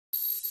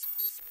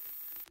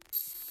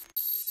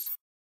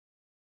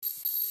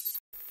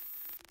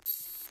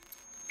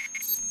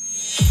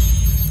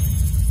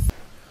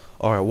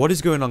Alright, what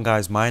is going on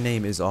guys? My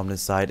name is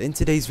Omnicide. In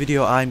today's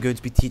video, I'm going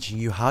to be teaching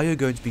you how you're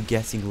going to be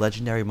getting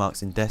legendary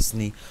marks in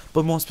Destiny,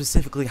 but more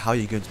specifically how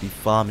you're going to be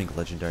farming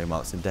legendary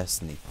marks in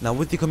Destiny. Now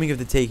with the coming of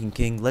the Taken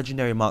King,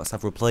 legendary marks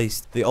have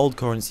replaced the old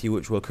currency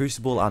which were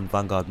Crucible and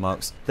Vanguard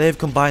marks. They have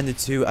combined the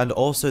two, and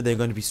also they're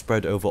going to be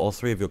spread over all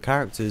three of your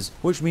characters,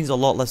 which means a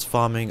lot less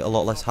farming, a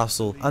lot less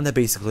hassle, and they're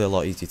basically a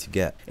lot easier to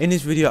get. In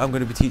this video, I'm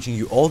going to be teaching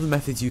you all the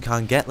methods you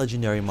can get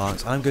legendary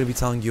marks, and I'm going to be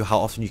telling you how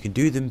often you can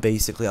do them,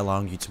 basically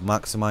allowing you to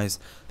maximize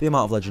the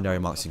amount of legendary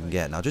marks you can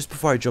get. Now just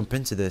before I jump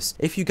into this,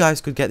 if you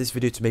guys could get this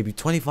video to maybe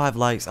 25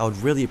 likes, I would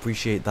really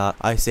appreciate that.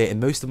 I say it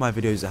in most of my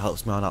videos, it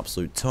helps me out an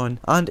absolute ton,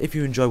 and if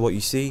you enjoy what you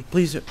see,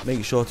 please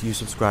make sure to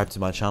subscribe to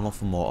my channel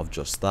for more of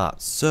just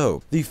that.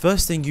 So the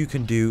first thing you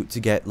can do to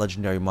get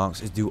legendary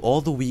marks is do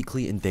all the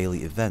weekly and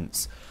daily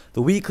events.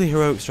 The weekly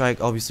heroic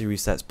strike obviously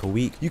resets per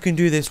week. You can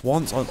do this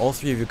once on all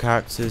three of your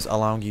characters,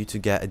 allowing you to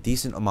get a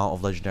decent amount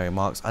of legendary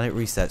marks, and it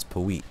resets per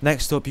week.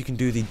 Next up, you can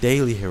do the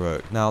daily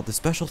heroic. Now the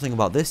special thing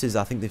about this is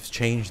I think they've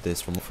changed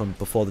this from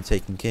before the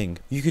Taken King.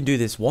 You can do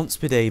this once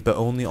per day, but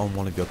only on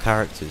one of your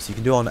characters. You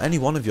can do it on any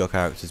one of your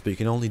characters, but you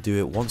can only do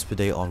it once per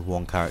day on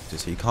one character.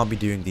 So you can't be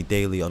doing the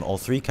daily on all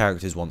three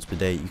characters once per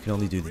day. You can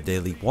only do the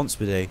daily once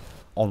per day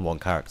on one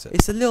character.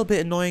 It's a little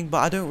bit annoying, but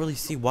I don't really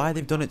see why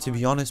they've done it, to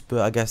be honest,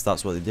 but I guess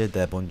that's what they did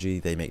there. Bungie,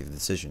 they make the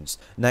decisions.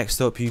 Next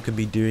up, you can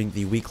be doing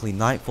the weekly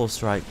nightfall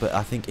strike, but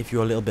I think if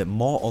you're a little bit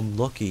more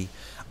unlucky,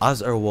 as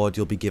a reward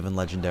you'll be given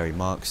legendary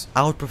marks.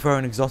 I would prefer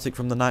an exotic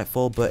from the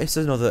nightfall, but it's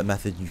another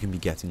method you can be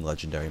getting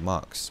legendary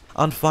marks.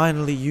 And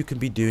finally, you can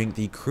be doing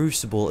the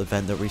Crucible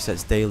event that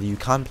resets daily. You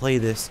can play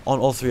this on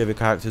all three of your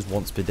characters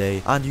once per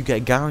day, and you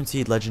get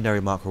guaranteed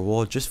legendary mark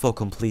reward just for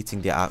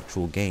completing the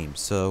actual game.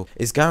 So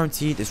it's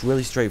guaranteed, it's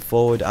really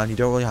straightforward, and you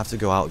don't really have to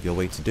go out of your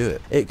way to do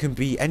it. It can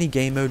be any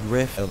game mode,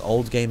 Rift, an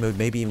old game mode,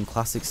 maybe even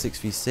classic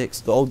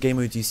 6v6. The old game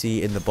modes you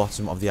see in the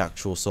bottom of the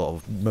actual sort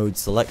of mode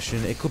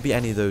selection, it could be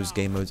any of those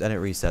game modes, and it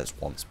resets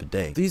once per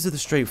day. These are the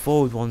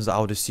straightforward ones that I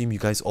would assume you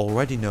guys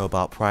already know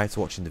about prior to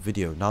watching the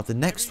video. Now the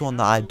next one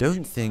that I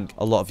don't think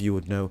a lot of you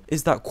would know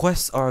is that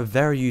quests are a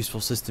very useful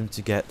system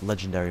to get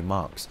legendary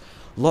marks.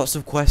 Lots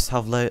of quests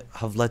have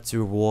led to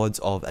rewards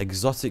of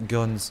exotic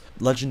guns,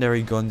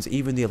 legendary guns,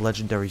 even the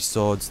legendary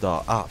swords that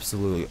are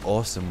absolutely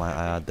awesome, might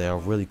I add. They are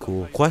really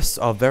cool. Quests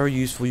are very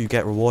useful. You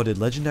get rewarded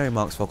legendary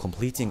marks for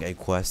completing a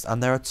quest,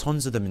 and there are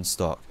tons of them in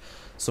stock.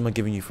 Some are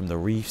giving you from the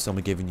reef, some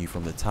are giving you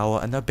from the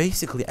tower, and they're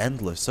basically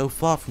endless. So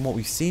far from what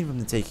we've seen from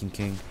the Taken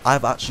King,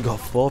 I've actually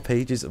got 4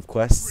 pages of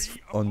quests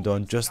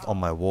undone just on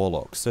my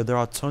warlock. So there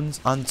are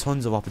tons and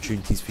tons of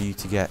opportunities for you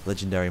to get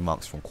legendary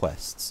marks from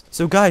quests.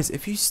 So guys,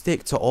 if you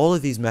stick to all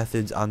of these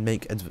methods and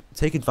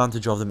take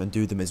advantage of them and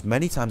do them as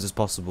many times as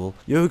possible,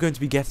 you're going to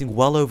be getting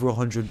well over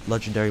 100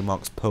 legendary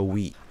marks per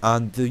week.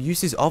 And the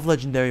uses of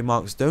legendary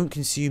marks don't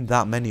consume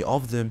that many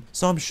of them,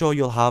 so I'm sure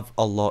you'll have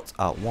a lot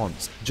at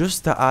once.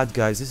 Just to add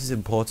guys, this is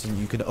important,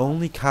 you can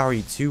only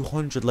carry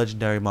 200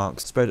 legendary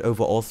marks spread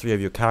over all 3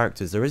 of your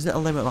characters. There isn't a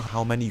limit on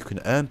how many you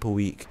can earn per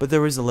week, but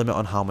there is a limit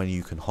on how many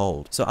you can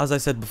hold. So as I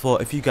said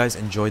before, if you guys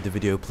enjoyed the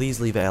video, please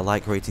leave it a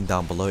like rating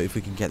down below. If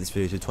we can get this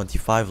video to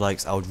 25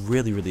 likes, I would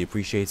really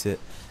appreciate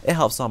it. It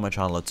helps out my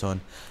channel a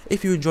ton.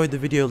 If you enjoyed the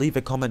video, leave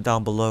a comment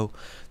down below.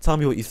 Tell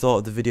me what you thought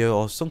of the video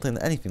or something,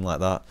 anything like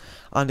that.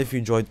 And if you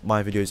enjoyed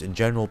my videos in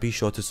general, be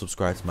sure to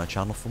subscribe to my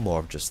channel for more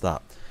of just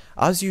that.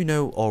 As you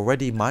know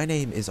already, my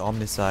name is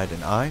Omnicide,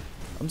 and I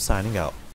am signing out.